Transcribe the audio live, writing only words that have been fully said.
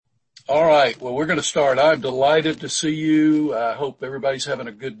All right. Well, we're going to start. I'm delighted to see you. I hope everybody's having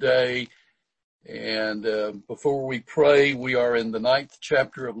a good day. And before we pray, we are in the 9th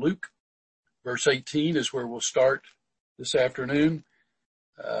chapter of Luke. Verse 18 is where we'll start this afternoon.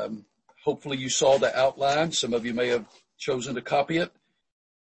 Hopefully you saw the outline. Some of you may have chosen to copy it.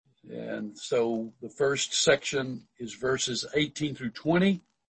 And so the first section is verses 18 through 20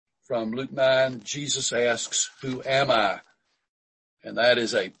 from Luke 9. Jesus asks, "Who am I?" And that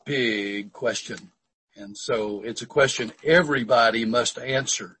is a big question. And so it's a question everybody must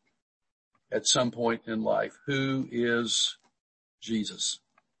answer at some point in life. Who is Jesus?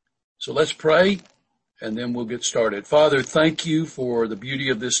 So let's pray, and then we'll get started. Father, thank you for the beauty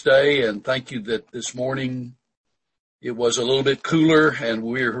of this day, and thank you that this morning it was a little bit cooler, and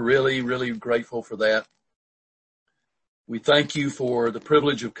we're really, really grateful for that. We thank you for the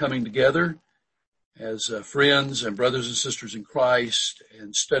privilege of coming together as friends and brothers and sisters in Christ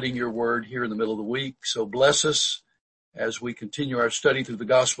and studying your word here in the middle of the week. So bless us as we continue our study through the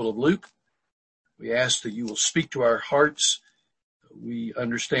Gospel of Luke. We ask that you will speak to our hearts. We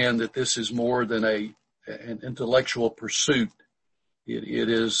understand that this is more than an intellectual pursuit. It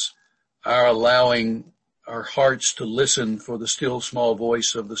is our allowing our hearts to listen for the still small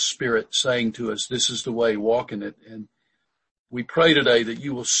voice of the Spirit saying to us, this is the way, walk in it. And we pray today that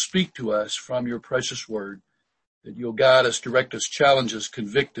you will speak to us from your precious word, that you'll guide us, direct us, challenge us,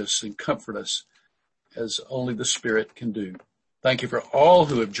 convict us, and comfort us as only the Spirit can do. Thank you for all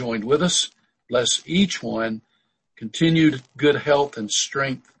who have joined with us. Bless each one, continued good health and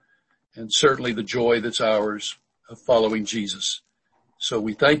strength, and certainly the joy that's ours of following Jesus. So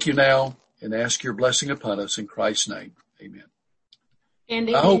we thank you now and ask your blessing upon us in Christ's name. Amen.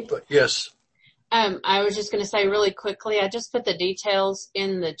 Andy, I hope, yes. I was just going to say really quickly, I just put the details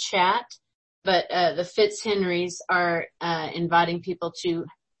in the chat, but the Fitzhenrys are inviting people to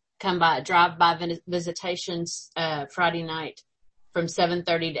come by, drive-by visitations Friday night from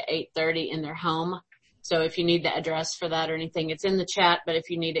 7:30 to 8:30 in their home. So if you need the address for that or anything, it's in the chat, but if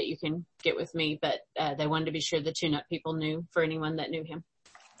you need it, you can get with me. But they wanted to be sure the tune-up people knew, for anyone that knew him.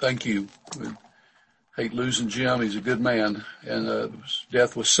 Thank you. We hate losing Jim. He's a good man, and his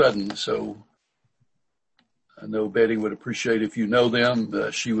death was sudden, so I know Betty would appreciate if you know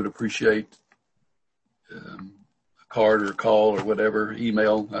them. She would appreciate a card or a call or whatever,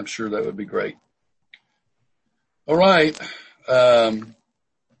 email. I'm sure that would be great. All right.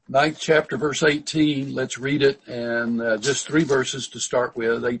 9th chapter, verse 18. Let's read it, and just 3 verses to start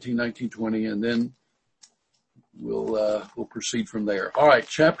with, 18, 19, 20, and then we'll proceed from there. All right.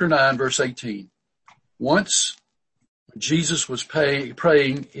 Chapter 9, verse 18. Once Jesus was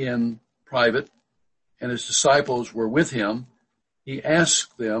praying in private, and his disciples were with him, he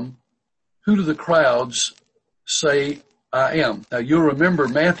asked them, "Who do the crowds say I am?" Now you'll remember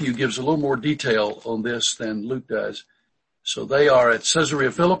Matthew gives a little more detail on this than Luke does. So they are at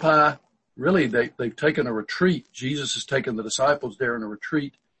Caesarea Philippi. Really, they've taken a retreat. Jesus has taken the disciples there in a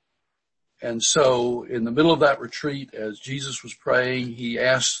retreat. And so in the middle of that retreat, as Jesus was praying, he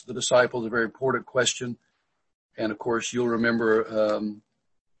asked the disciples a very important question. And of course, you'll remember a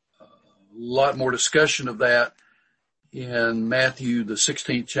lot more discussion of that in Matthew, the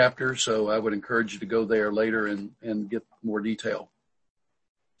 16th chapter. So I would encourage you to go there later and get more detail.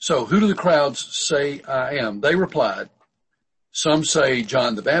 So who do the crowds say I am? They replied, some say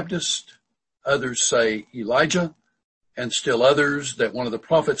John the Baptist, others say Elijah, and still others that one of the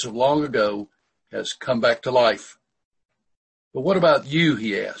prophets of long ago has come back to life. But what about you,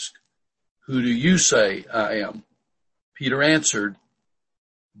 he asked. Who do you say I am? Peter answered,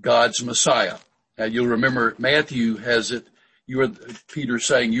 God's Messiah. Now you'll remember Matthew has it, Peter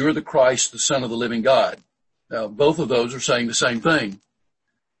saying, you are the Christ, the Son of the living God. Now both of those are saying the same thing.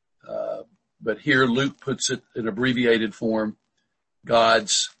 But here Luke puts it in abbreviated form,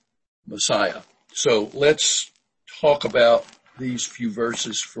 God's Messiah. So let's talk about these few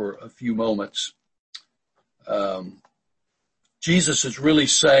verses for a few moments. Jesus is really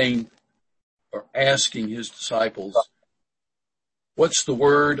saying or asking his disciples, what's the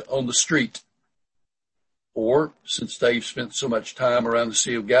word on the street? Or, since they've spent so much time around the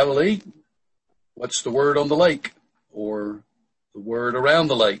Sea of Galilee, what's the word on the lake? Or the word around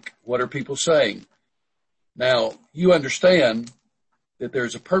the lake? What are people saying? Now, you understand that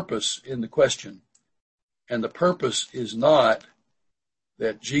there's a purpose in the question. And the purpose is not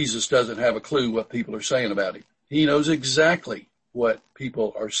that Jesus doesn't have a clue what people are saying about him. He knows exactly what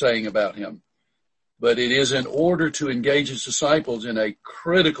people are saying about him. But it is in order to engage his disciples in a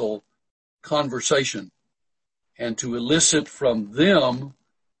critical conversation and to elicit from them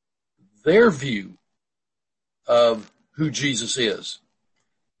their view of who Jesus is.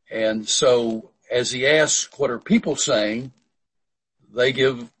 And so as he asks, what are people saying? They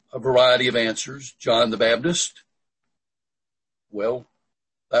give a variety of answers. John the Baptist, well,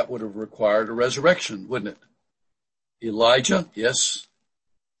 that would have required a resurrection, wouldn't it? Elijah, yes.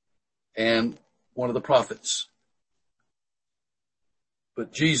 And one of the prophets.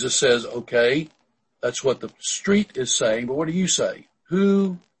 But Jesus says, okay, that's what the street is saying, but what do you say?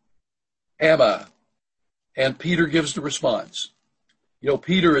 Who am I? And Peter gives the response. You know,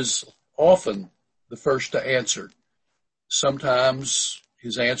 Peter is often the first to answer. Sometimes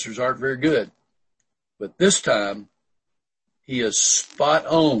his answers aren't very good, but this time he is spot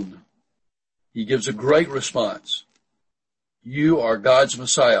on. He gives a great response. You are God's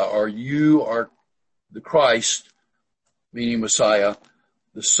Messiah, or you are the Christ, meaning Messiah,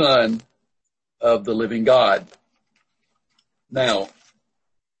 the Son of the living God. Now,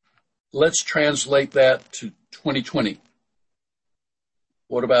 let's translate that to 2020.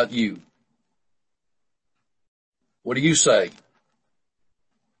 What about you? What do you say?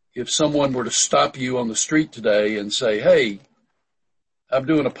 If someone were to stop you on the street today and say, hey, I'm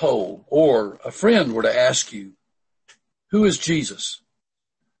doing a poll, or a friend were to ask you, who is Jesus?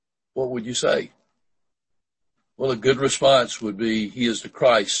 What would you say? Well, a good response would be, he is the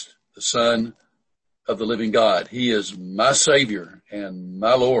Christ, the Son of the living God. He is my Savior and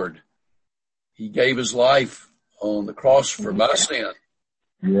my Lord. He gave his life on the cross for my sin.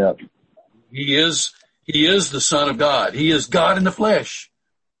 Yeah. He is the Son of God. He is God in the flesh.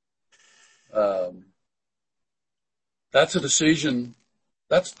 That's a decision.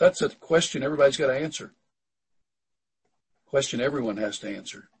 That's a question everybody's got to answer. Question everyone has to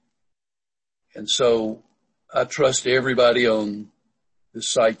answer. And so I trust everybody on this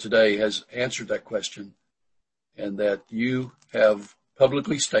site today has answered that question, and that you have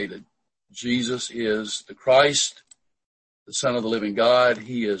publicly stated Jesus is the Christ, the Son of the living God.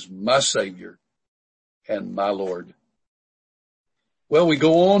 He is my Savior and my Lord. Well, we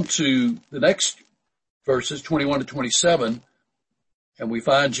go on to the next verses, 21 to 27, and we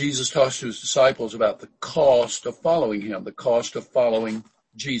find Jesus talks to his disciples about the cost of following him, the cost of following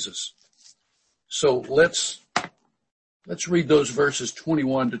Jesus. So let's read those verses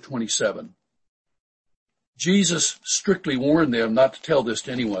 21 to 27. Jesus strictly warned them not to tell this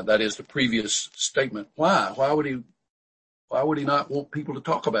to anyone. That is the previous statement. Why? Why would he not want people to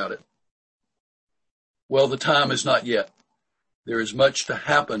talk about it? Well, the time is not yet. There is much to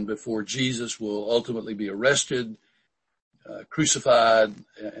happen before Jesus will ultimately be arrested, crucified,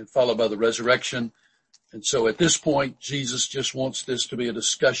 and followed by the resurrection. And so at this point, Jesus just wants this to be a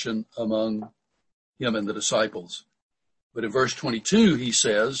discussion among him and the disciples. But in verse 22, he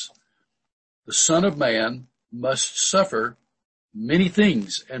says, the Son of Man must suffer many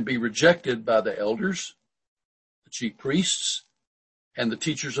things and be rejected by the elders, the chief priests, and the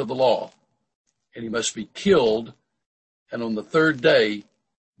teachers of the law. And he must be killed, and on the third day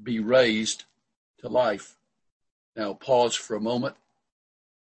be raised to life. Now pause for a moment.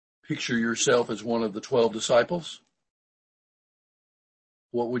 Picture yourself as one of the 12 disciples.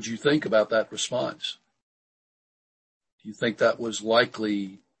 What would you think about that response? Do you think that was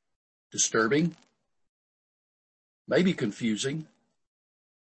likely disturbing? Maybe confusing?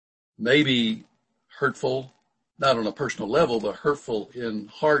 Maybe hurtful, not on a personal level, but hurtful in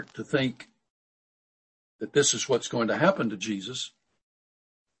heart to think that this is what's going to happen to Jesus?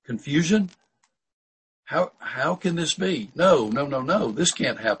 Confusion? How can this be? No, this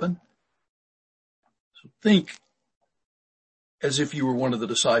can't happen. So think as if you were one of the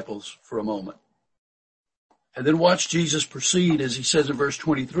disciples for a moment. And then watch Jesus proceed as he says in verse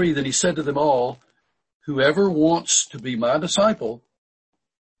 23, then he said to them all, whoever wants to be my disciple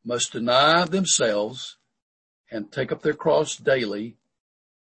must deny themselves and take up their cross daily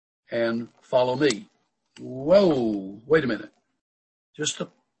and follow me. Whoa, wait a minute. Just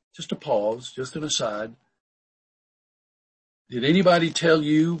a pause, just an aside. Did anybody tell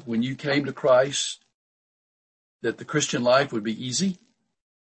you when you came to Christ that the Christian life would be easy?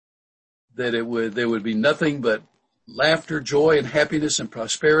 That there would be nothing but laughter, joy, and happiness and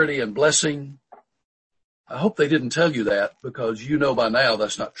prosperity and blessing? I hope they didn't tell you that, because you know by now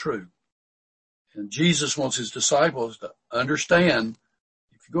that's not true. And Jesus wants his disciples to understand,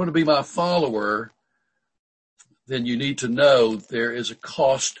 if you're going to be my follower, then you need to know there is a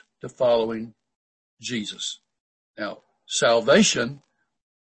cost to following Jesus. Now, salvation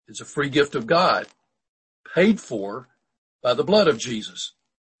is a free gift of God, paid for by the blood of Jesus.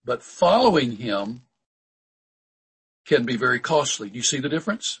 But following him can be very costly. Do you see the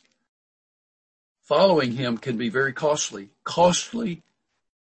difference? Following him can be very costly. Costly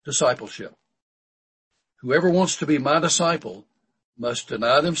discipleship. Whoever wants to be my disciple must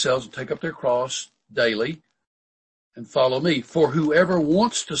deny themselves and take up their cross daily and follow me. For whoever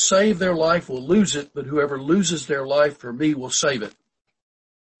wants to save their life will lose it, but whoever loses their life for me will save it.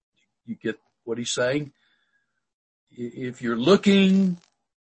 You get what he's saying? If you're looking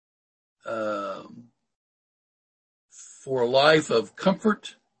for a life of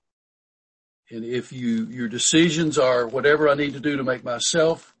comfort, and if your decisions are whatever I need to do to make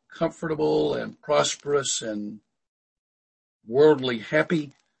myself comfortable and prosperous and worldly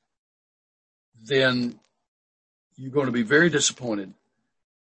happy, then you're going to be very disappointed.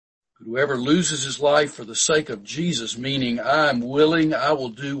 But whoever loses his life for the sake of Jesus, meaning I'm willing, I will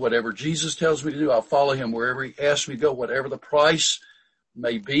do whatever Jesus tells me to do. I'll follow him wherever he asks me to go, whatever the price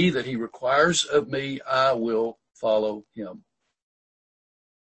may be that he requires of me, I will follow him.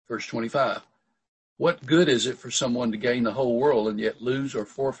 Verse 25. What good is it for someone to gain the whole world and yet lose or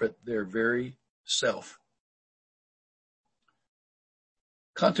forfeit their very self?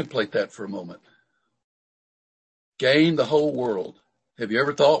 Contemplate that for a moment. Gain the whole world. Have you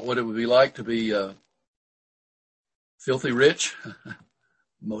ever thought what it would be like to be filthy rich?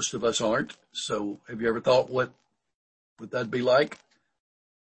 Most of us aren't. So have you ever thought what would that be like?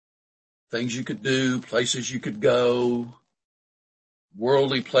 Things you could do, places you could go,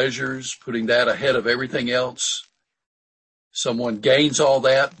 worldly pleasures, putting that ahead of everything else. Someone gains all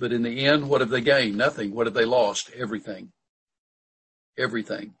that, but in the end, what have they gained? Nothing. What have they lost? Everything.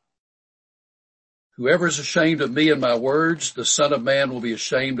 Everything. Whoever is ashamed of me and my words, the Son of Man will be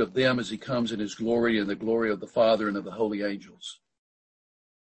ashamed of them as he comes in his glory and the glory of the Father and of the holy angels.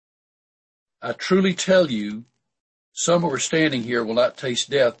 I truly tell you, some who are standing here will not taste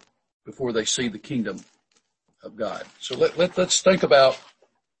death before they see the kingdom of God. So let's think about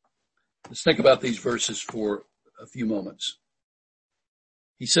these verses for a few moments.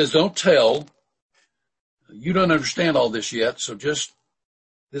 He says, don't tell. You don't understand all this yet, so this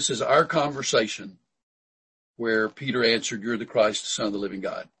is our conversation where Peter answered, you're the Christ, the Son of the living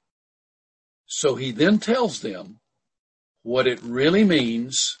God. So he then tells them what it really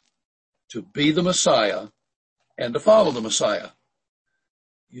means to be the Messiah and to follow the Messiah.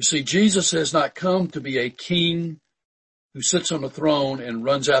 You see, Jesus has not come to be a king who sits on a throne and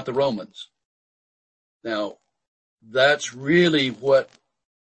runs out the Romans. Now, that's really what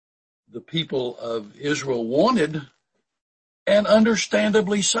the people of Israel wanted, and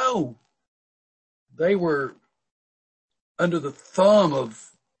understandably so. They were under the thumb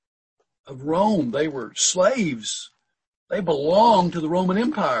of Rome. They were slaves. They belonged to the Roman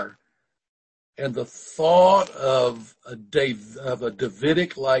Empire. And the thought of a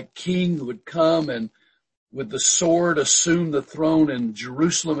Davidic-like king who would come and with the sword assume the throne in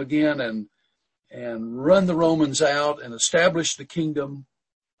Jerusalem again and run the Romans out and establish the kingdom.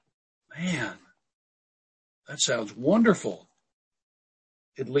 Man, that sounds wonderful.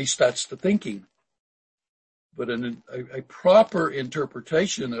 At least that's the thinking. But a proper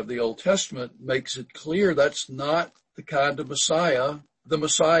interpretation of the Old Testament makes it clear that's not the kind of Messiah the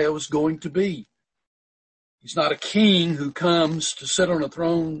Messiah was going to be. He's not a king who comes to sit on a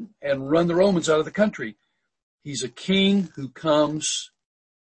throne and run the Romans out of the country. He's a king who comes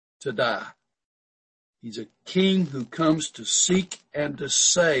to die. He's a king who comes to seek and to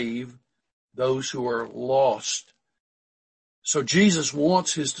save those who are lost. So Jesus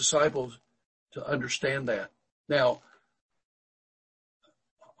wants his disciples to understand that. Now,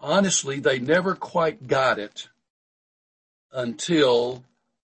 honestly, they never quite got it until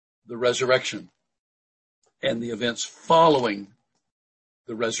the resurrection and the events following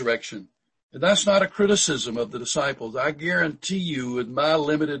the resurrection. And that's not a criticism of the disciples. I guarantee you, with my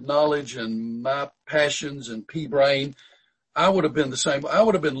limited knowledge and my passions and pea brain, I would have been the same. I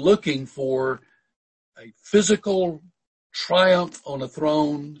would have been looking for a physical triumph on a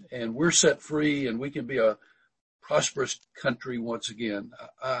throne, and we're set free and we can be a prosperous country once again.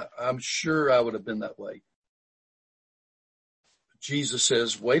 I'm sure I would have been that way. Jesus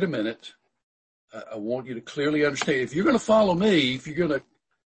says, wait a minute. I want you to clearly understand. If you're going to follow me, if you're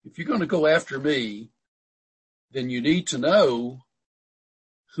going to go after me, then you need to know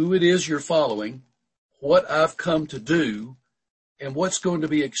who it is you're following, what I've come to do, and what's going to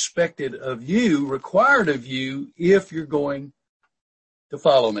be expected of you, required of you, if you're going to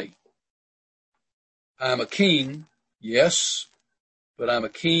follow me. I'm a king, yes, but I'm a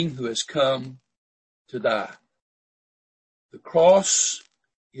king who has come to die. The cross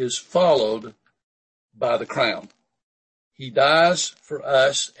is followed by the crown. He dies for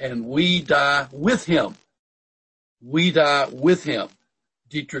us, and we die with him. We die with him.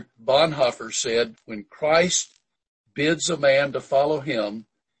 Dietrich Bonhoeffer said, when Christ bids a man to follow him,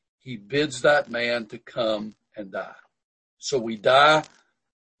 he bids that man to come and die. So we die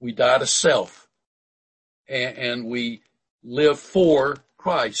to self, and we live for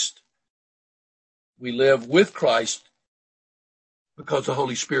Christ. We live with Christ because the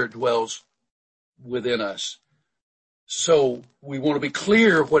Holy Spirit dwells within us. So we want to be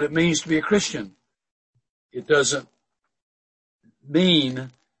clear what it means to be a Christian. It doesn't mean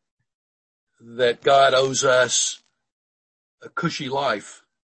that God owes us a cushy life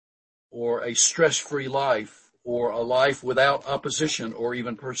or a stress-free life or a life without opposition or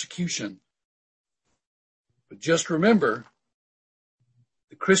even persecution. But just remember,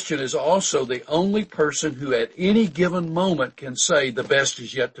 the Christian is also the only person who at any given moment can say the best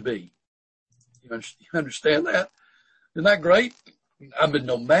is yet to be. You understand that? Isn't that great? I mean,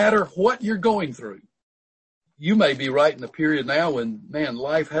 no matter what you're going through, you may be right in a period now when, man,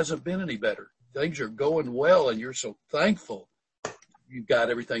 life hasn't been any better. Things are going well and you're so thankful. You've got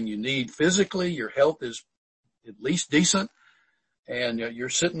everything you need physically. Your health is at least decent and you're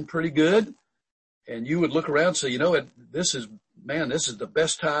sitting pretty good. And you would look around and say, you know, this is the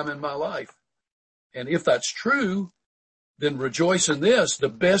best time in my life. And if that's true, then rejoice in this. The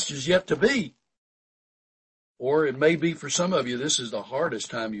best is yet to be. Or it may be for some of you, this is the hardest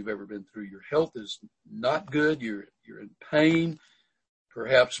time you've ever been through. Your health is not good. You're in pain.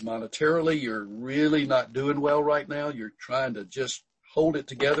 Perhaps monetarily, you're really not doing well right now. You're trying to just hold it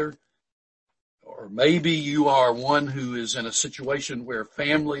together. Or maybe you are one who is in a situation where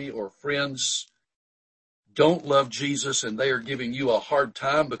family or friends don't love Jesus and they are giving you a hard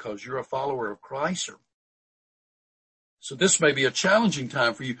time because you're a follower of Christ. So this may be a challenging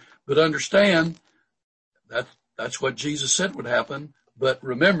time for you, but understand that's what Jesus said would happen. But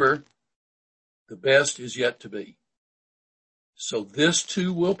remember, the best is yet to be. So this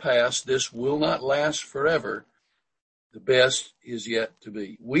too will pass. This will not last forever. The best is yet to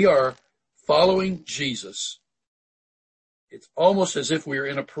be. We are following Jesus. It's almost as if we're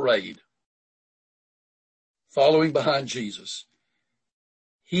in a parade, following behind Jesus.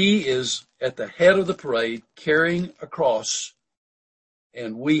 He is at the head of the parade, carrying a cross,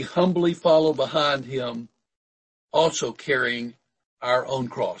 and we humbly follow behind him, also carrying our own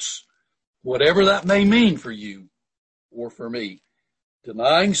cross. Whatever that may mean for you or for me,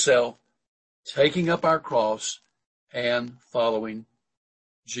 denying self, taking up our cross, and following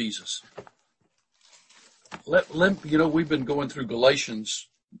Jesus. We've been going through Galatians.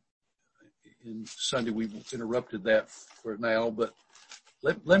 In Sunday, we've interrupted that for now, but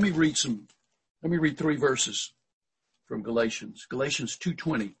let me read 3 verses from Galatians. Galatians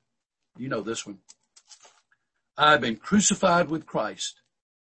 2:20. You know this one. I have been crucified with Christ,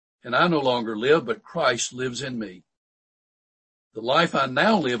 and I no longer live, but Christ lives in me. The life I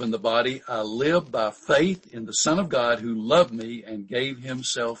now live in the body, I live by faith in the Son of God who loved me and gave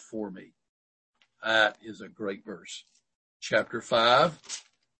himself for me. That is a great verse. Chapter 5,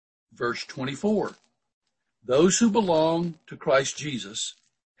 verse 24. Those who belong to Christ Jesus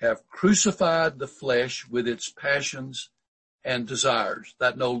have crucified the flesh with its passions and desires.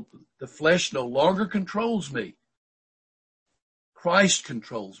 The flesh no longer controls me. Christ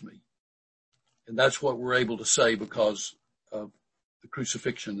controls me. And that's what we're able to say because of the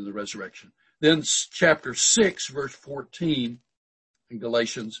crucifixion and the resurrection. Then chapter 6, verse 14 in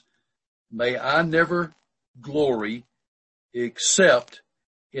Galatians, may I never glory except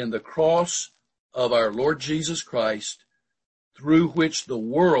in the cross of our Lord Jesus Christ, through which the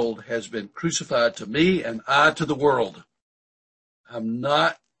world has been crucified to me and I to the world. I'm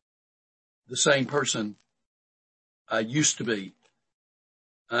not the same person I used to be.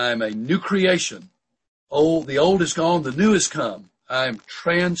 I'm a new creation. The old is gone, the new has come. I am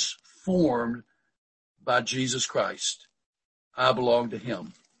transformed by Jesus Christ. I belong to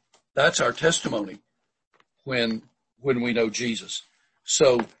him. That's our testimony when we know Jesus.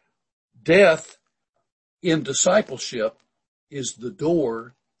 So death in discipleship is the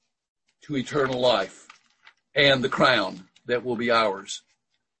door to eternal life and the crown that will be ours.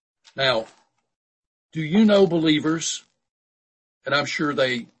 Now, do you know believers, and I'm sure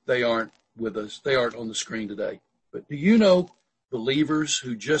they aren't with us, they aren't on the screen today, but do you know believers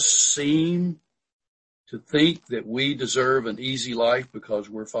who just seem to think that we deserve an easy life because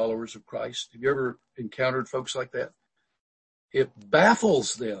we're followers of Christ? Have you ever encountered folks like that? It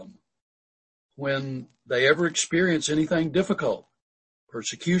baffles them when they ever experience anything difficult,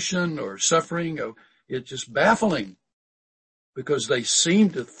 persecution or suffering. It's just baffling because they seem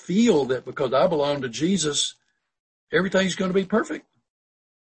to feel that because I belong to Jesus, everything's going to be perfect.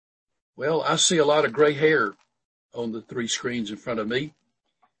 Well, I see a lot of gray hair on the 3 screens in front of me,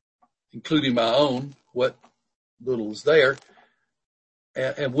 including my own, what little is there.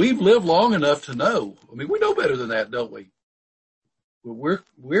 And we've lived long enough to know. I mean, we know better than that, don't we?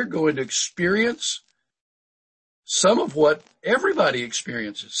 We're going to experience some of what everybody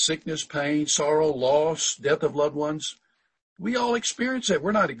experiences: sickness, pain, sorrow, loss, death of loved ones. We all experience that.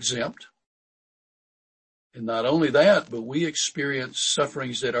 We're not exempt. And not only that, but we experience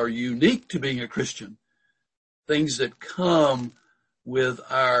sufferings that are unique to being a Christian, things that come with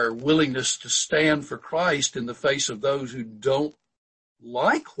our willingness to stand for Christ in the face of those who don't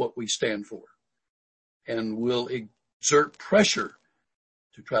like what we stand for and will exert pressure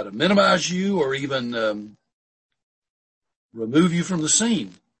to try to minimize you or even remove you from the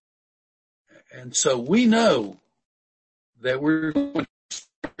scene. And so we know that we're going to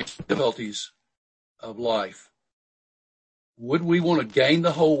experience difficulties of life. Would we want to gain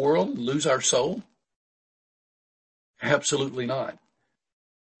the whole world and lose our soul? Absolutely not.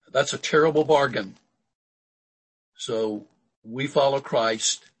 That's a terrible bargain. So we follow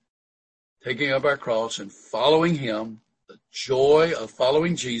Christ, taking up our cross and following him, the joy of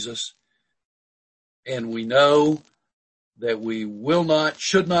following Jesus. And we know that we will not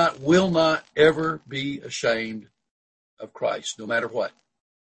ever be ashamed of Christ, no matter what.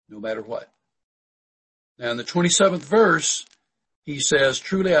 No matter what. Now in the 27th verse, he says,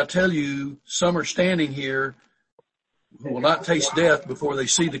 "Truly I tell you, some are standing here who will not taste death before they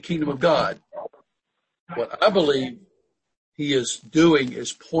see the kingdom of God." What I believe he is doing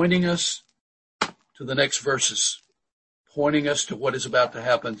is pointing us to the next verses, pointing us to what is about to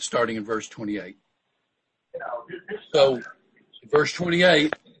happen starting in verse 28. So in verse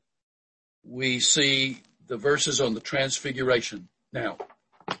 28, we see the verses on the transfiguration. Now,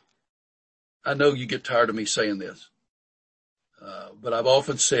 I know you get tired of me saying this, but I've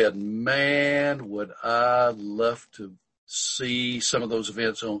often said, man, would I love to see some of those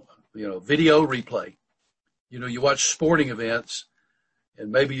events on, video replay. You watch sporting events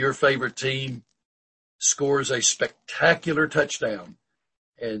and maybe your favorite team scores a spectacular touchdown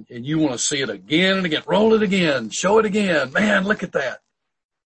and you want to see it again and again, roll it again, show it again. Man, look at that.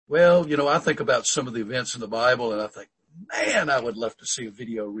 Well, I think about some of the events in the Bible and I think, man, I would love to see a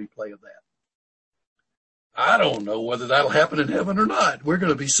video replay of that. I don't know whether that'll happen in heaven or not. We're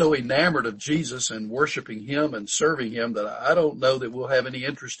going to be so enamored of Jesus and worshiping him and serving him that I don't know that we'll have any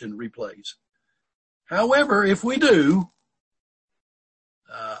interest in replays. However, if we do,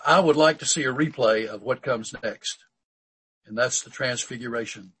 I would like to see a replay of what comes next. And that's the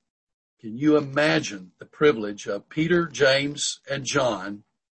transfiguration. Can you imagine the privilege of Peter, James, and John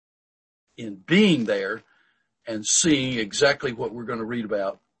in being there and seeing exactly what we're going to read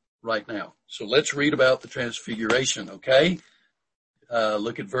about right now? So let's read about the transfiguration, okay?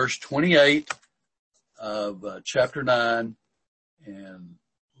 Look at verse 28 of chapter 9, and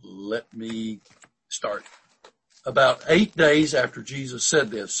let me start. About 8 days after Jesus said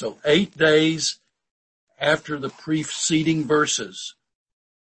this, so 8 days after the preceding verses,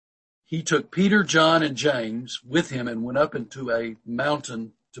 he took Peter, John, and James with him and went up into a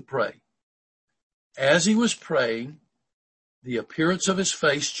mountain to pray. As he was praying, the appearance of his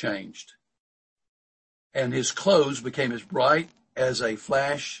face changed, and his clothes became as bright as a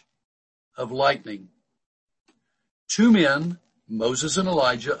flash of lightning. Two men, Moses and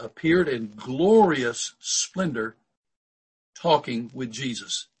Elijah, appeared in glorious splendor, talking with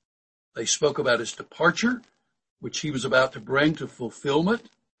Jesus. They spoke about his departure, which he was about to bring to fulfillment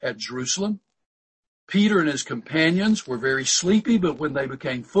at Jerusalem. Peter and his companions were very sleepy, but when they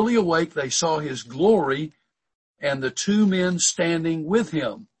became fully awake, they saw his glory and the two men standing with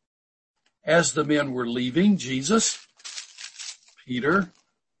him. As the men were leaving Jesus, Peter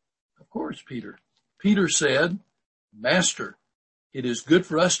said, "Master, it is good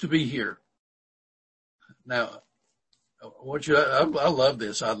for us to be here." Now, I love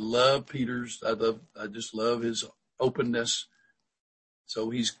this. I love Peter's, I just love his openness. So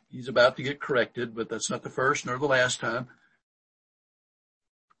he's about to get corrected, but that's not the first nor the last time.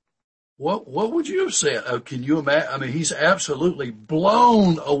 What would you have said? Oh, can you imagine? I mean, he's absolutely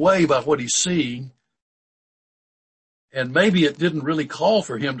blown away by what he's seeing. And maybe it didn't really call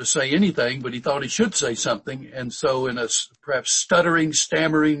for him to say anything, but he thought he should say something. And so in a perhaps stuttering,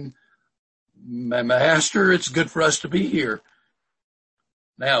 stammering, "Master, it's good for us to be here."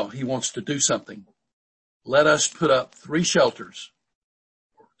 Now he wants to do something. "Let us put up 3 shelters,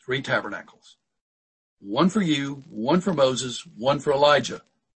 3 tabernacles. One for you, one for Moses, one for Elijah."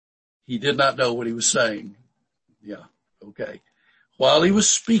 He did not know what he was saying. Yeah, okay. While he was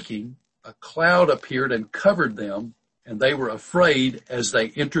speaking, a cloud appeared and covered them, and they were afraid as they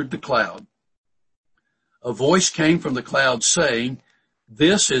entered the cloud. A voice came from the cloud saying,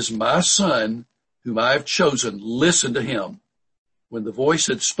 "This is my son, whom I have chosen. Listen to him." When the voice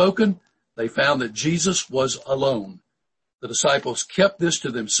had spoken, they found that Jesus was alone. The disciples kept this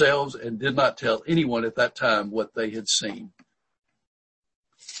to themselves and did not tell anyone at that time what they had seen.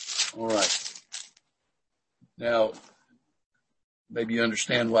 All right. Now, maybe you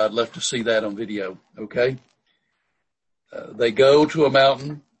understand why I'd love to see that on video, okay? They go to a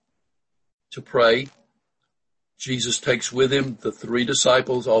mountain to pray. Jesus takes with him the three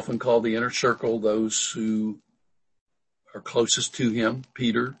disciples, often called the inner circle, those who are closest to him,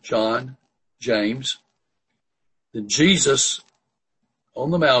 Peter, John, James. Then Jesus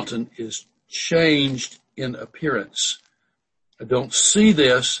on the mountain is changed in appearance. I don't see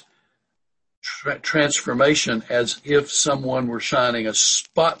this transformation as if someone were shining a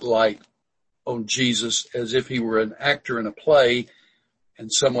spotlight on Jesus, as if he were an actor in a play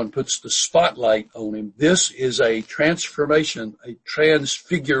and someone puts the spotlight on him. This is a transformation, a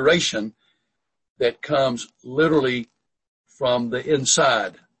transfiguration that comes literally from the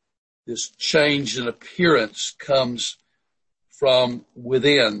inside. This change in appearance comes from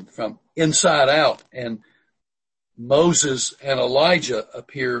within, from inside out. And Moses and Elijah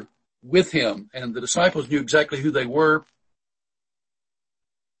appear with him, and the disciples knew exactly who they were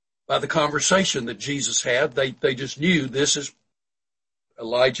by the conversation that Jesus had. They just knew this is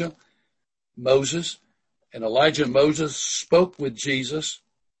Elijah, Moses, and Elijah and Moses spoke with Jesus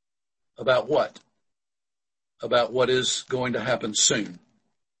about what? About what is going to happen soon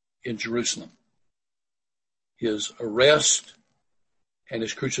in Jerusalem. His arrest and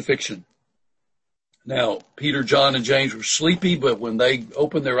his crucifixion. Now, Peter, John, and James were sleepy, but when they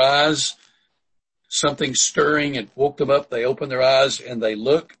opened their eyes, something stirring, it woke them up. They open their eyes and they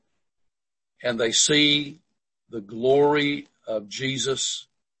look and they see the glory of Jesus,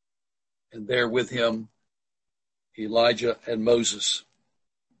 and there with him, Elijah and Moses.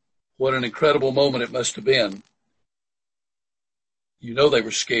 What an incredible moment it must have been. You know they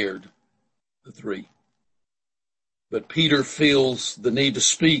were scared, the three. But Peter feels the need to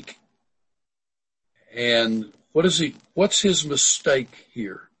speak. And what's his mistake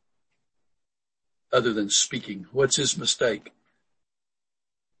here? Other than speaking, what's his mistake?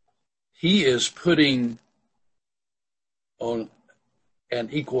 He is putting on an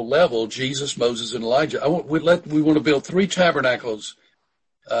equal level Jesus, Moses, and Elijah. We want to build three tabernacles.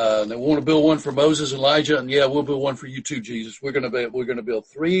 We want to build one for Moses and Elijah, and yeah, we'll build one for you too, Jesus. We're going to build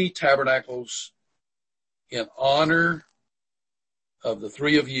three tabernacles in honor of the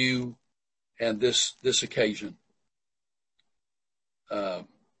three of you and this occasion.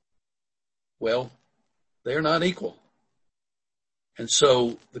 Well, they're not equal. And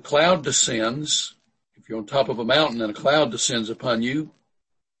so the cloud descends. If you're on top of a mountain and a cloud descends upon you,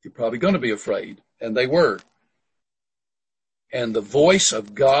 you're probably going to be afraid. And they were. And the voice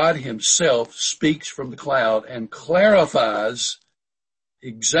of God himself speaks from the cloud and clarifies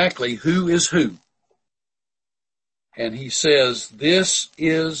exactly who is who. And he says, "This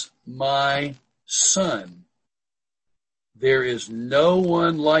is my son. There is no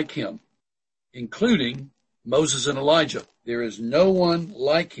one like him," including Moses and Elijah. There is no one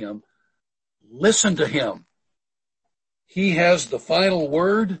like him. Listen to him. He has the final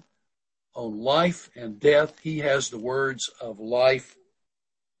word on life and death. He has the words of life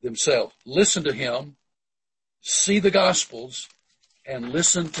themselves. Listen to him. See the Gospels and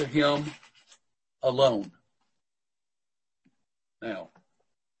listen to him alone. Now,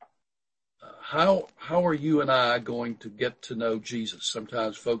 how are you and I going to get to know Jesus?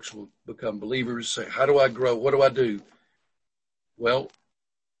 Sometimes folks will become believers, say, how do I grow? What do I do? Well,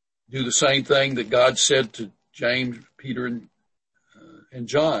 do the same thing that God said to James, Peter, and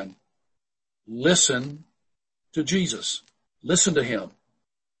John. Listen to Jesus. Listen to him.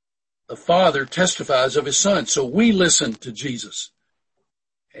 The Father testifies of his Son. So we listen to Jesus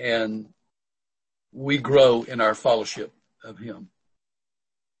and we grow in our fellowship of him.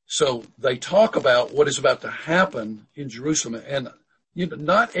 So they talk about what is about to happen in Jerusalem, and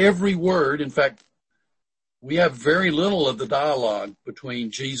not every word. In fact, we have very little of the dialogue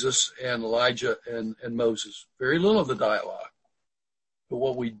between Jesus and Elijah and Moses. Very little of the dialogue. But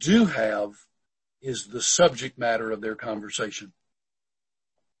what we do have is the subject matter of their conversation.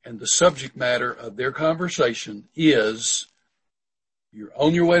 And the subject matter of their conversation is, you're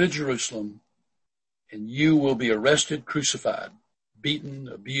on your way to Jerusalem, and you will be arrested, crucified, beaten,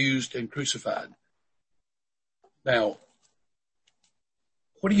 abused, and crucified. Now,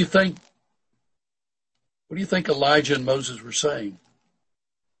 what do you think? What do you think Elijah and Moses were saying?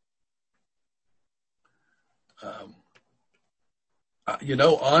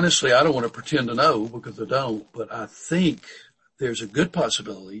 Honestly, I don't want to pretend to know because I don't, but I think there's a good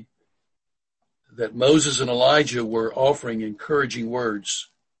possibility that Moses and Elijah were offering encouraging words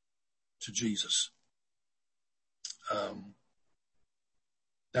to Jesus. Um,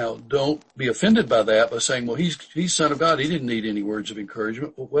 Now, don't be offended by that by saying, well, he's Son of God. He didn't need any words of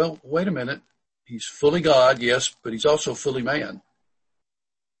encouragement. Well, wait a minute. He's fully God, yes, but he's also fully man.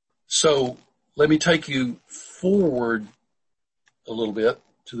 So let me take you forward a little bit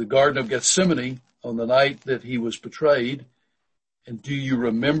to the Garden of Gethsemane on the night that he was betrayed. And do you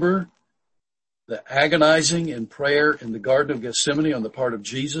remember the agonizing in prayer in the Garden of Gethsemane on the part of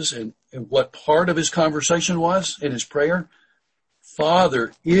Jesus, and what part of his conversation was in his prayer?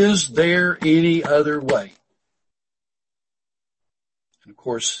 Father, is there any other way? And of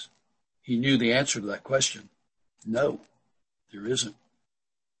course, he knew the answer to that question. No, there isn't.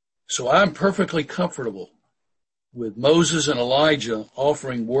 So I'm perfectly comfortable with Moses and Elijah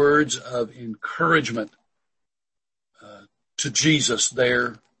offering words of encouragement to Jesus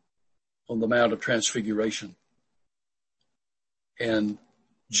there on the Mount of Transfiguration. And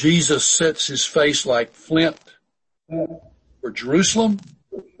Jesus sets his face like flint for Jerusalem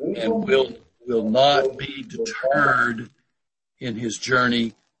and will not be deterred in his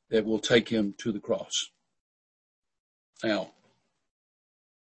journey that will take him to the cross. Now,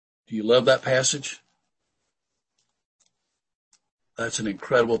 do you love that passage? That's an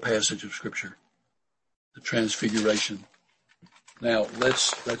incredible passage of Scripture, the Transfiguration. Now,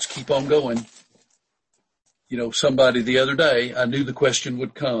 let's keep on going. You know, somebody the other day, I knew the question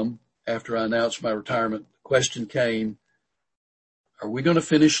would come after I announced my retirement. The question came, are we going to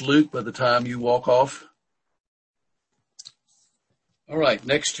finish Luke by the time you walk off? All right,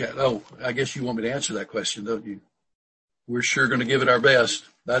 next chat. Oh, I guess you want me to answer that question, don't you? We're sure going to give it our best.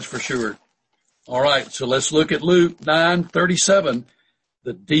 That's for sure. All right, so let's look at Luke 9:37,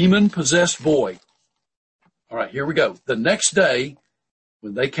 the demon-possessed boy. All right, here we go. The next day,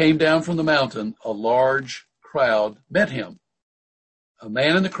 when they came down from the mountain, a large crowd met him. A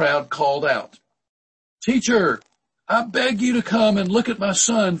man in the crowd called out, "Teacher, I beg you to come and look at my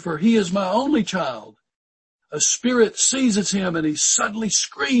son, for he is my only child. A spirit seizes him and he suddenly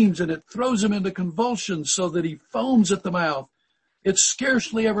screams, and it throws him into convulsions so that he foams at the mouth. It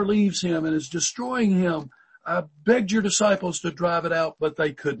scarcely ever leaves him and is destroying him. I begged your disciples to drive it out, but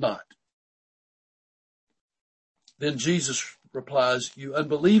they could not." Then Jesus replies, "You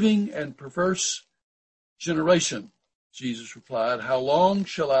unbelieving and perverse generation," Jesus replied, "how long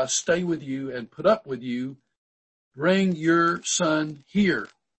shall I stay with you and put up with you? Bring your son here."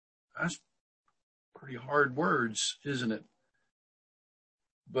 That's pretty hard words, isn't it?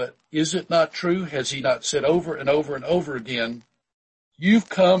 But is it not true? Has he not said over and over and over again, you've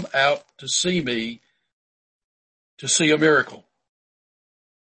come out to see me, to see a miracle?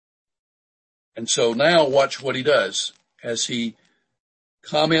 And so now watch what he does as he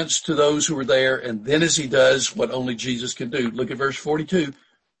comments to those who were there, and then as he does what only Jesus can do. Look at verse 42.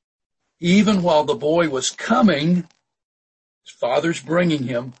 Even while the boy was coming, his father's bringing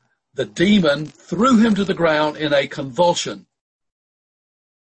him, the demon threw him to the ground in a convulsion.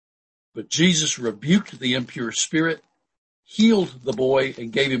 But Jesus rebuked the impure spirit, healed the boy,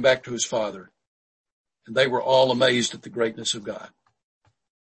 and gave him back to his father. And they were all amazed at the greatness of God.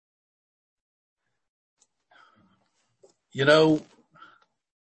 You know,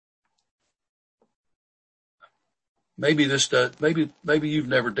 maybe you've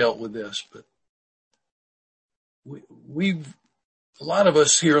never dealt with this, but a lot of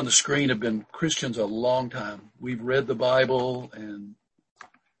us here on the screen have been Christians a long time. We've read the Bible and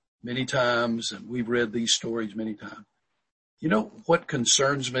many times, and we've read these stories many times. You know, what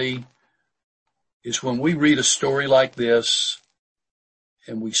concerns me is when we read a story like this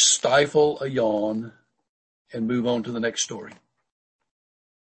and we stifle a yawn and move on to the next story.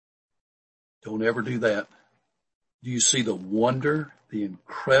 Don't ever do that. Do you see the wonder, the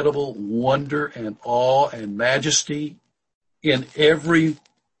incredible wonder and awe and majesty in every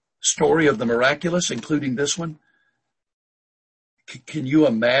story of the miraculous, including this one? Can you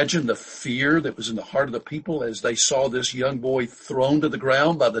imagine the fear that was in the heart of the people as they saw this young boy thrown to the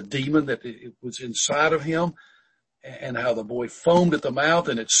ground by the demon that it was inside of him, and how the boy foamed at the mouth,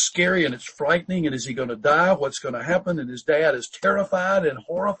 and it's scary and it's frightening, and is he going to die? What's going to happen? And his dad is terrified and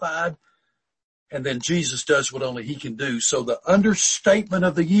horrified. And then Jesus does what only he can do. So the understatement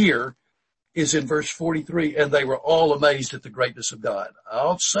of the year is in verse 43, and they were all amazed at the greatness of God.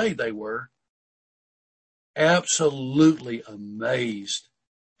 I'll say they were absolutely amazed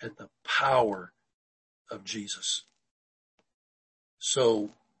at the power of Jesus. So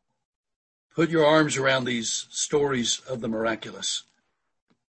put your arms around these stories of the miraculous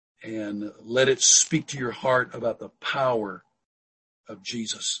and let it speak to your heart about the power of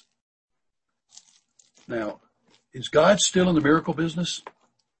Jesus. Now, is God still in the miracle business?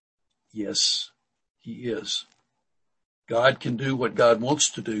 Yes, he is. God can do what God wants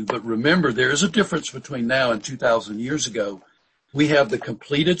to do. But remember, there is a difference between now and 2,000 years ago. We have the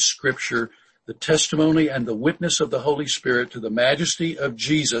completed Scripture, the testimony and the witness of the Holy Spirit to the majesty of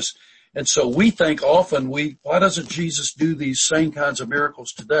Jesus. And so we think often, why doesn't Jesus do these same kinds of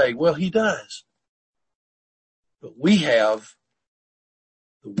miracles today? Well, he does. But we have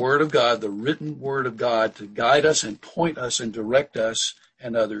the Word of God, the written Word of God, to guide us and point us and direct us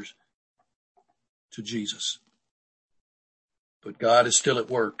and others to Jesus. But God is still at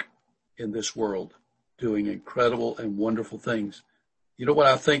work in this world, doing incredible and wonderful things. You know what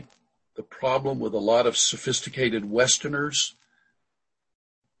I think the problem with a lot of sophisticated Westerners?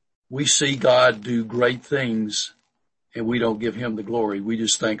 We see God do great things and we don't give him the glory. We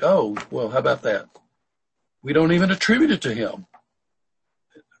just think, oh, well, how about that? We don't even attribute it to him.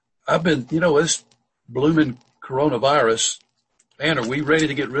 This blooming coronavirus, man, are we ready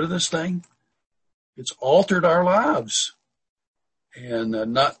to get rid of this thing? It's altered our lives. And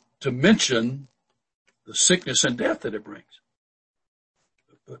not to mention the sickness and death that it brings.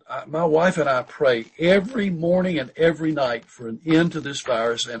 But my wife and I pray every morning and every night for an end to this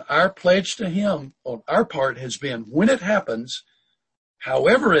virus. And our pledge to him on our part has been, when it happens,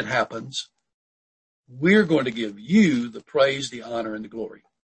 however it happens, we're going to give you the praise, the honor, and the glory.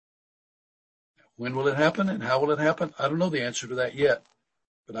 When will it happen and how will it happen? I don't know the answer to that yet,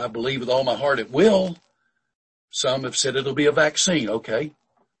 but I believe with all my heart it will. Some have said it'll be a vaccine. Okay.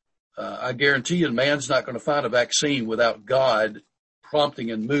 I guarantee you man's not going to find a vaccine without God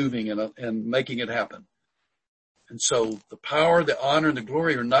prompting and moving and making it happen. And so the power, the honor, and the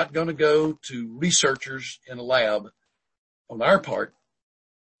glory are not going to go to researchers in a lab on our part.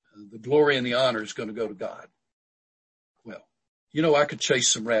 The glory and the honor is going to go to God. Well, I could chase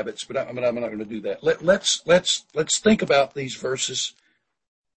some rabbits, but I'm not going to do that. Let's think about these verses.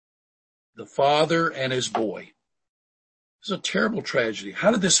 The father and his boy. It's a terrible tragedy. How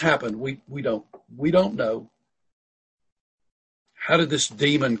did this happen? We don't know. How did this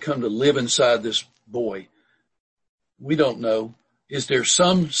demon come to live inside this boy? We don't know. Is there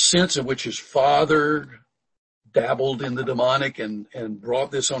some sense in which his father dabbled in the demonic and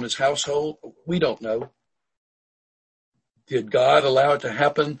brought this on his household? We don't know. Did God allow it to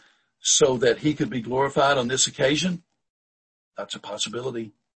happen so that he could be glorified on this occasion? That's a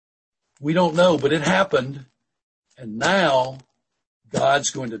possibility. We don't know, but it happened. And now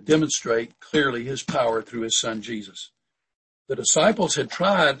God's going to demonstrate clearly his power through his son Jesus. The disciples had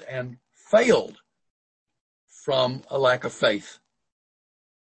tried and failed from a lack of faith.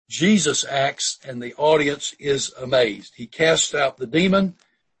 Jesus acts and the audience is amazed. He casts out the demon,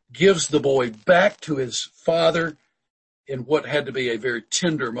 gives the boy back to his father in what had to be a very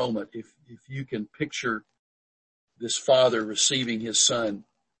tender moment. If you can picture this father receiving his son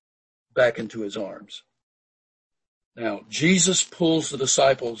back into his arms. Now, Jesus pulls the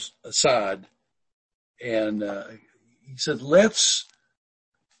disciples aside and he said, let's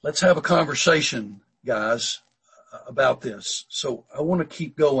have a conversation, guys, about this. So I want to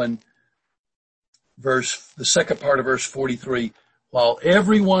keep going. The second part of verse 43, while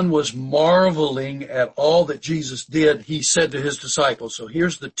everyone was marveling at all that Jesus did, he said to his disciples, so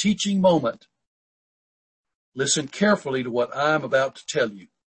here's the teaching moment. Listen carefully to what I'm about to tell you.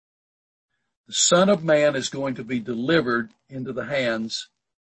 The Son of Man is going to be delivered into the hands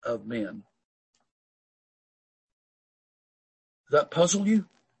of men. Does that puzzle you?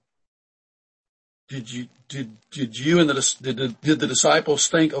 Did the disciples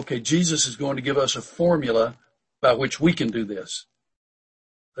think, okay, Jesus is going to give us a formula by which we can do this?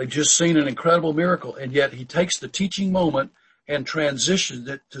 They've just seen an incredible miracle, and yet he takes the teaching moment and transitions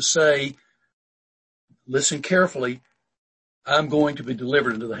it to say, listen carefully, I'm going to be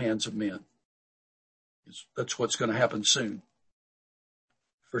delivered into the hands of men. That's what's going to happen soon.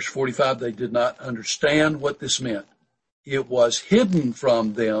 Verse 45, they did not understand what this meant. It was hidden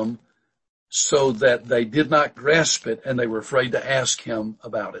from them so that they did not grasp it and they were afraid to ask him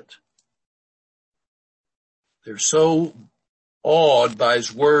about it. They're so awed by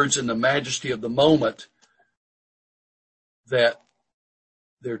his words and the majesty of the moment that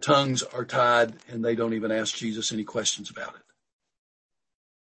their tongues are tied and they don't even ask Jesus any questions about it.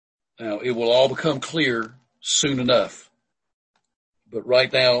 Now, it will all become clear soon enough, but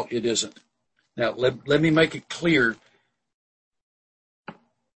right now it isn't. Now, let me make it clear.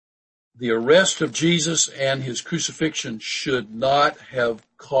 The arrest of Jesus and his crucifixion should not have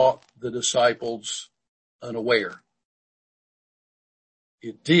caught the disciples unaware.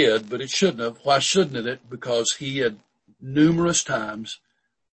 It did, but it shouldn't have. Why shouldn't it? Because he had numerous times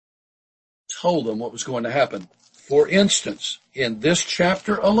told them what was going to happen. For instance, in this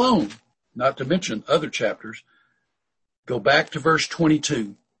chapter alone, not to mention other chapters, Go back to verse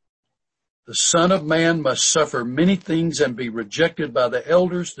 22. The Son of Man must suffer many things and be rejected by the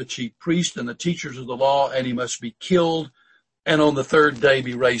elders, the chief priests, and the teachers of the law, and he must be killed, and on the third day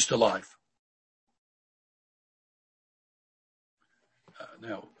be raised to life.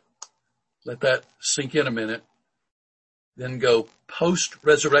 Now, let that sink in a minute. Then go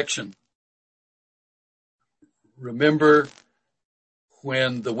post-resurrection. Remember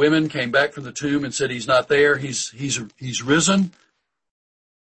when the women came back from the tomb and said, he's not there, he's risen.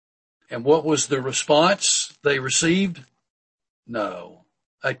 And what was the response they received? No,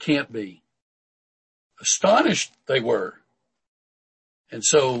 that can't be. Astonished they were. And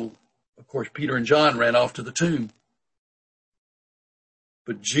so, of course, Peter and John ran off to the tomb.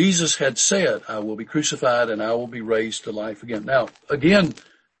 But Jesus had said, I will be crucified and I will be raised to life again. Now, again,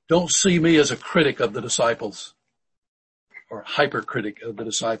 don't see me as a critic of the disciples or hypercritic of the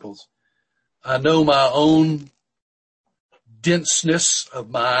disciples. I know my own denseness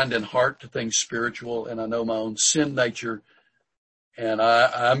of mind and heart to things spiritual, and I know my own sin nature, and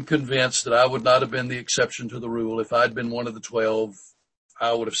I'm convinced that I would not have been the exception to the rule. If I'd been one of the 12,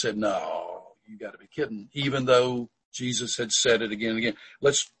 I would have said, no, you got to be kidding, even though Jesus had said it again and again.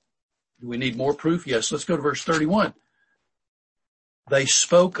 Do we need more proof? Yes, let's go to verse 31. They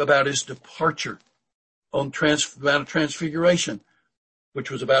spoke about his departure on Mount of Transfiguration, which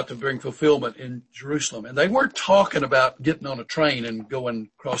was about to bring fulfillment in Jerusalem. And they weren't talking about getting on a train and going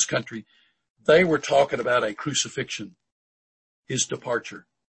cross country. They were talking about a crucifixion, his departure.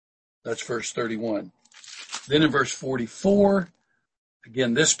 That's verse 31. Then in verse 44,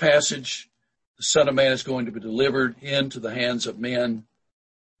 again, this passage, the Son of Man is going to be delivered into the hands of men.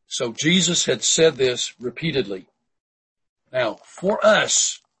 So Jesus had said this repeatedly. Now, for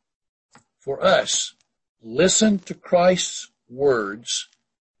us, listen to Christ's words,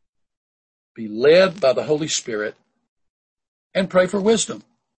 be led by the Holy Spirit, and pray for wisdom.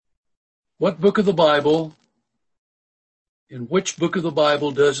 In which book of the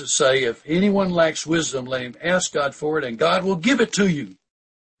Bible does it say, if anyone lacks wisdom, let him ask God for it, and God will give it to you?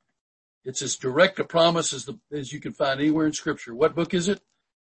 It's as direct a promise as you can find anywhere in Scripture. What book is it?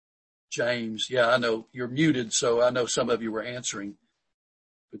 James. Yeah, I know. You're muted, so I know some of you were answering.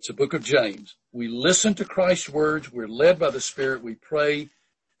 It's the book of James. We listen to Christ's words. We're led by the Spirit. We pray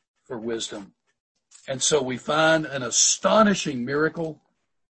for wisdom. And so we find an astonishing miracle.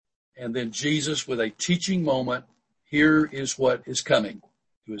 And then Jesus with a teaching moment. Here is what is coming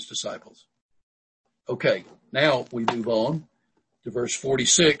to his disciples. Okay, now we move on to verse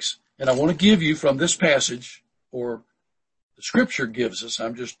 46. And I want to give you from this passage, or the Scripture gives us,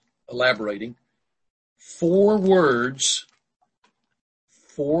 I'm just elaborating, four words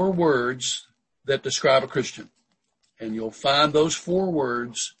that describe a Christian. And you'll find those four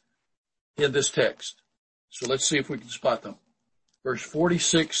words in this text. So let's see if we can spot them. Verse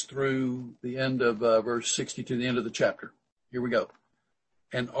 46 through the end of verse 60 to the end of the chapter. Here we go.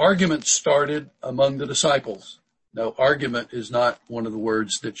 An argument started among the disciples. No, argument is not one of the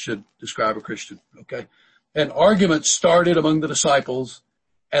words that should describe a Christian. Okay. An argument started among the disciples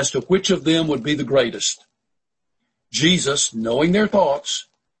as to which of them would be the greatest. Jesus, knowing their thoughts,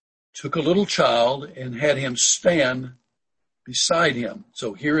 took a little child and had him stand beside him.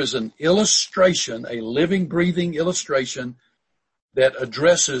 So here is an illustration, a living, breathing illustration that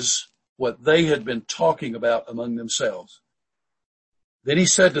addresses what they had been talking about among themselves. Then he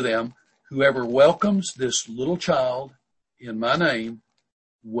said to them, whoever welcomes this little child in my name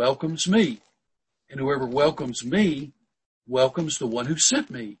welcomes me. And whoever welcomes me welcomes the one who sent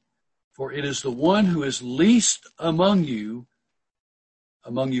me. For it is the one who is least among you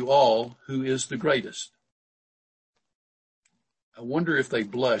all, who is the greatest. I wonder if they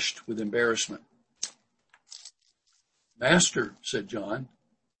blushed with embarrassment. Master, said John,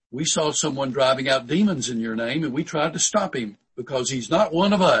 we saw someone driving out demons in your name, and we tried to stop him because he's not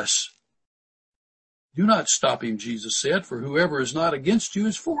one of us. Do not stop him, Jesus said, for whoever is not against you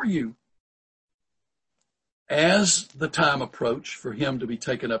is for you. As the time approached for him to be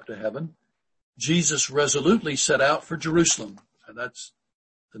taken up to heaven, Jesus resolutely set out for Jerusalem. And that's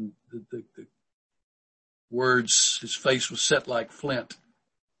the words, his face was set like flint,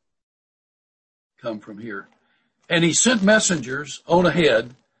 come from here. And he sent messengers on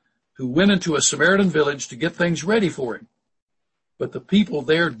ahead who went into a Samaritan village to get things ready for him. But the people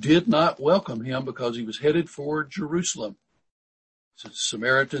there did not welcome him because he was headed for Jerusalem. So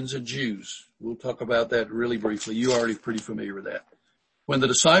Samaritans and Jews. We'll talk about that really briefly. You're already pretty familiar with that. When the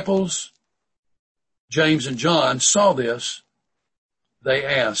disciples, James and John, saw this, they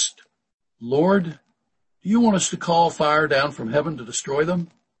asked, Lord, do you want us to call fire down from heaven to destroy them?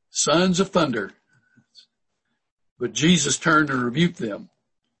 Sons of thunder. But Jesus turned and rebuked them.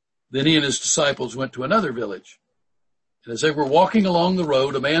 Then he and his disciples went to another village. And as they were walking along the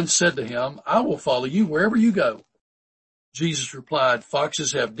road, a man said to him, I will follow you wherever you go. Jesus replied,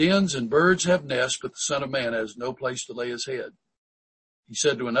 foxes have dens and birds have nests, but the Son of Man has no place to lay his head. He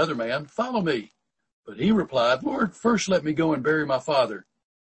said to another man, follow me. But he replied, Lord, first let me go and bury my father.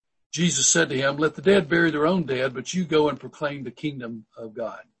 Jesus said to him, let the dead bury their own dead, but you go and proclaim the kingdom of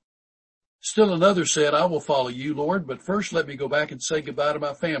God. Still another said, I will follow you, Lord, but first let me go back and say goodbye to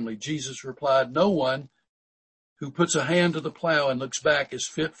my family. Jesus replied, no one who puts a hand to the plow and looks back is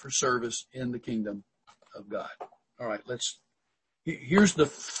fit for service in the kingdom of God. All right, here's the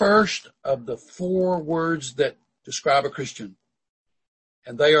first of the 4 words that describe a Christian.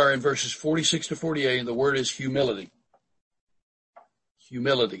 And they are in verses 46 to 48, and the word is humility.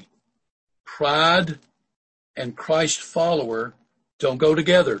 Humility. Pride and Christ follower don't go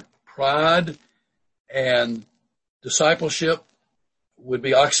together. Pride and discipleship would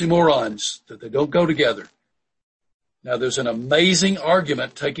be oxymorons, that they don't go together. Now, there's an amazing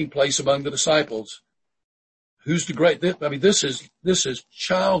argument taking place among the disciples. Who's the great? I mean, this is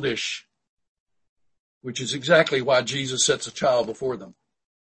childish, which is exactly why Jesus sets a child before them.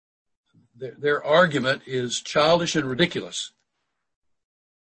 Their argument is childish and ridiculous.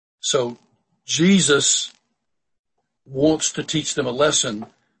 So Jesus wants to teach them a lesson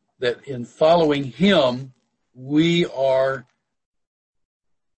that in following him, we are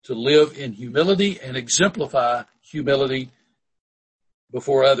to live in humility and exemplify humility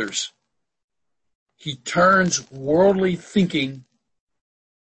before others. He turns worldly thinking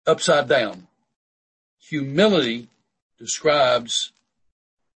upside down. Humility describes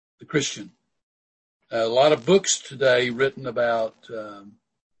the Christian. A lot of books today written about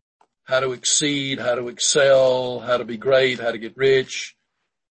how to exceed, how to excel, how to be great, how to get rich.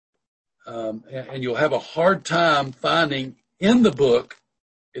 And you'll have a hard time finding in the book,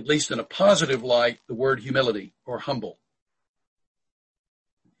 at least in a positive light, the word humility or humble.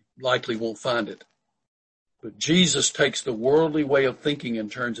 Likely won't find it. But Jesus takes the worldly way of thinking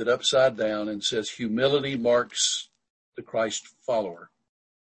and turns it upside down and says humility marks the Christ follower.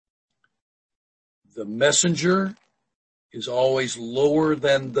 The messenger is always lower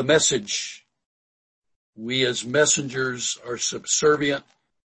than the message. We as messengers are subservient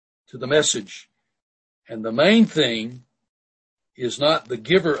to the message. And the main thing is not the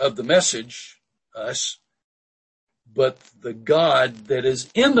giver of the message, us, but the God that is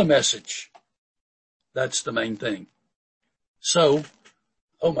in the message. That's the main thing. So,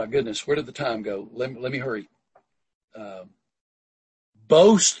 oh my goodness, where did the time go? Let me hurry.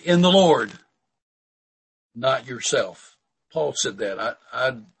 Boast in the Lord, not yourself. Paul said that.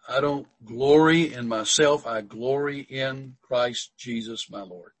 I don't glory in myself. I glory in Christ Jesus, my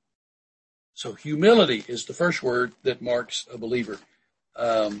Lord. So humility is the first word that marks a believer.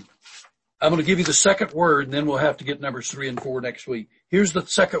 I'm going to give you the second word, and then we'll have to get numbers 3 and 4 next week. Here's the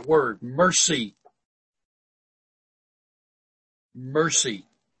second word, mercy. Mercy.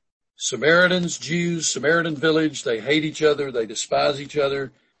 Samaritans, Jews, Samaritan village, they hate each other, they despise each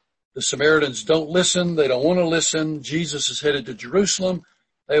other. The Samaritans don't listen, they don't want to listen. Jesus is headed to Jerusalem.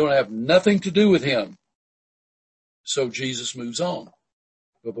 They want to have nothing to do with him. So Jesus moves on.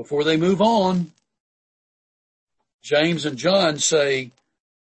 But before they move on, James and John say,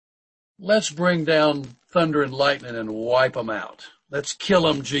 let's bring down thunder and lightning and wipe them out. Let's kill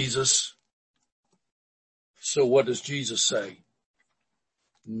them, Jesus. So what does Jesus say?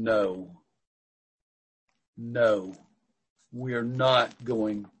 No, we are not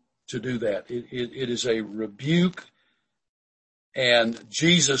going to do that. It is a rebuke, and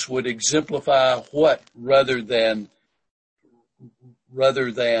Jesus would exemplify what rather than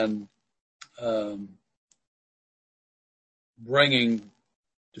bringing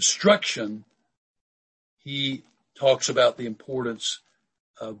destruction. He talks about the importance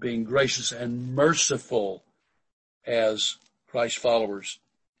of being gracious and merciful as Christ followers.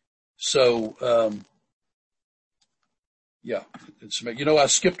 So, I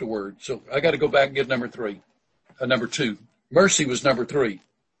skipped a word. So I got to go back and get number 2. Mercy was number 3.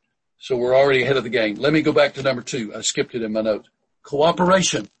 So we're already ahead of the game. Let me go back to number 2. I skipped it in my notes.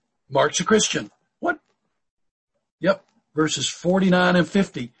 Cooperation marks a Christian. What? Yep. Verses 49 and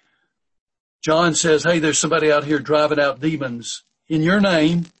 50. John says, hey, there's somebody out here driving out demons in your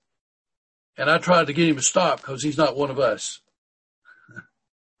name. And I tried to get him to stop because he's not one of us.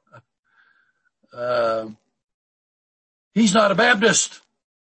 He's not a Baptist,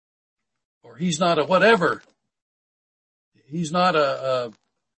 or he's not a whatever. He's not a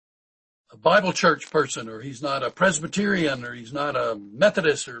Bible church person, or he's not a Presbyterian, or he's not a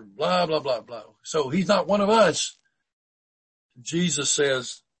Methodist, or blah, blah, blah, blah. So he's not one of us. Jesus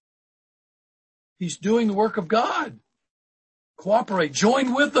says he's doing the work of God. Cooperate.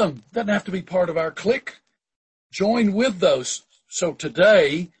 Join with them. Doesn't have to be part of our clique. Join with those. So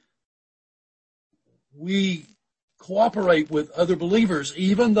today, we cooperate with other believers,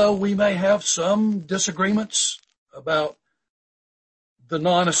 even though we may have some disagreements about the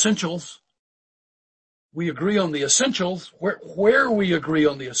non-essentials. We agree on the essentials. Where we agree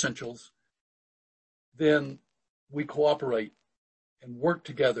on the essentials, then we cooperate and work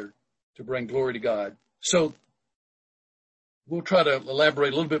together to bring glory to God. So we'll try to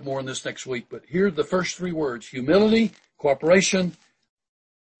elaborate a little bit more on this next week, but here are the first three words: humility, cooperation,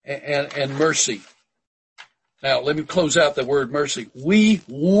 and mercy. Now, let me close out the word mercy. We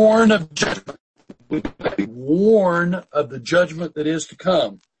warn of judgment. We warn of the judgment that is to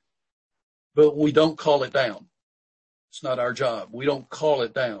come, but we don't call it down. It's not our job. We don't call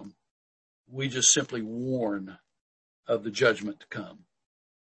it down. We just simply warn of the judgment to come.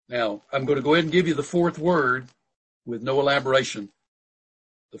 Now, I'm going to go ahead and give you the fourth word with no elaboration.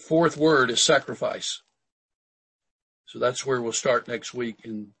 The fourth word is sacrifice. So that's where we'll start next week,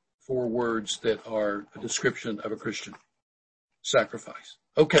 in 4 words that are a description of a Christian. Sacrifice.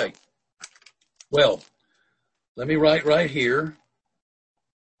 Okay. Well, let me write right here.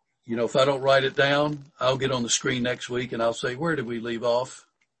 You know, if I don't write it down, I'll get on the screen next week and I'll say, where did we leave off?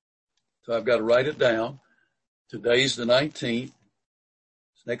 So I've got to write it down. Today's the 19th.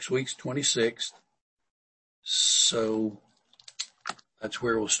 Next week's 26th. So that's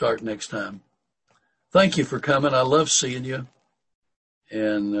where we'll start next time. Thank you for coming. I love seeing you.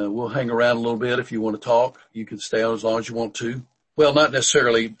 And we'll hang around a little bit if you want to talk. You can stay on as long as you want to. Well, not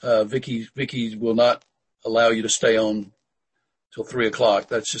necessarily. Vicky will not allow you to stay on till 3 o'clock.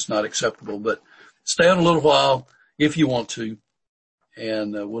 That's just not acceptable. But stay on a little while if you want to.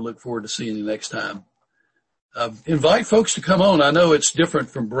 And we'll look forward to seeing you next time. Invite folks to come on. I know it's different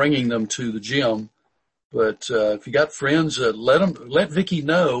from bringing them to the gym, but if you got friends, let Vicky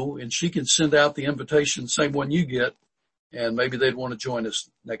know, and she can send out the invitation, same one you get, and maybe they'd want to join us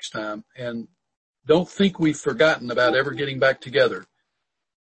next time. And don't think we've forgotten about ever getting back together.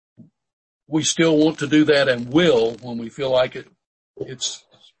 We still want to do that and will when we feel like it's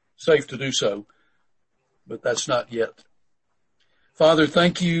safe to do so, but that's not yet. Father,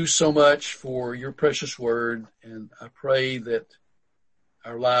 thank you so much for your precious word, and I pray that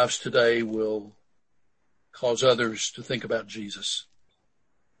our lives today will cause others to think about Jesus.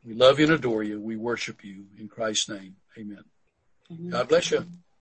 We love you and adore you. We worship you in Christ's name. Amen. God bless you.